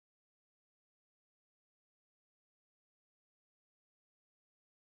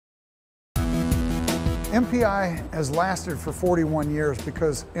MPI has lasted for 41 years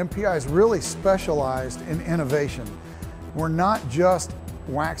because MPI is really specialized in innovation. We're not just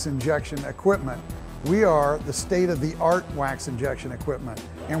wax injection equipment. We are the state-of-the-art wax injection equipment,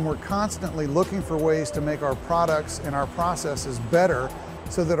 and we're constantly looking for ways to make our products and our processes better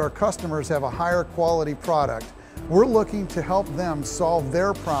so that our customers have a higher quality product. We're looking to help them solve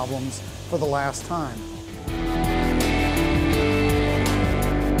their problems for the last time.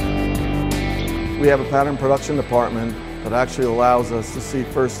 We have a pattern production department that actually allows us to see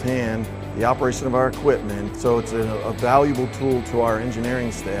firsthand the operation of our equipment, so it's a valuable tool to our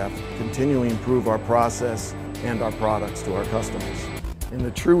engineering staff to continually improve our process and our products to our customers. And the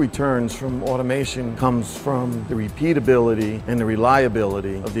true returns from automation comes from the repeatability and the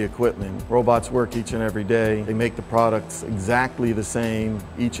reliability of the equipment. Robots work each and every day. They make the products exactly the same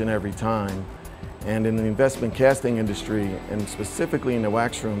each and every time. And in the investment casting industry, and specifically in the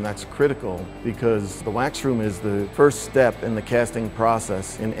wax room, that's critical because the wax room is the first step in the casting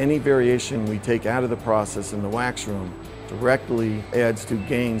process, and any variation we take out of the process in the wax room directly adds to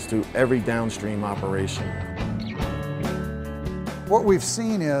gains to every downstream operation. What we've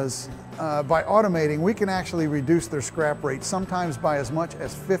seen is by automating, we can actually reduce their scrap rate, sometimes by as much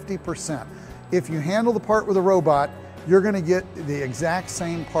as 50%. If you handle the part with a robot, you're going to get the exact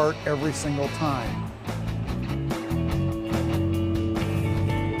same part every single time.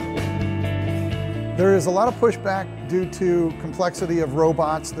 There is a lot of pushback due to complexity of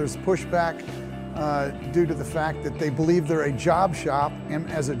robots. There's pushback due to the fact that they believe they're a job shop, and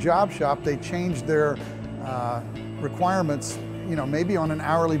as a job shop they change their requirements, maybe on an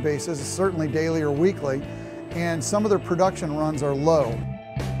hourly basis, certainly daily or weekly, and some of their production runs are low.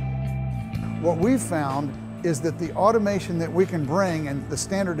 What we've found is that the automation that we can bring and the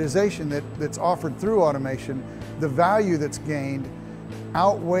standardization that's offered through automation, the value that's gained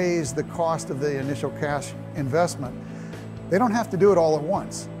outweighs the cost of the initial cash investment. They don't have to do it all at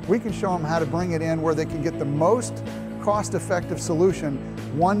once. We can show them how to bring it in where they can get the most cost-effective solution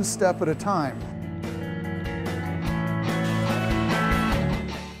one step at a time.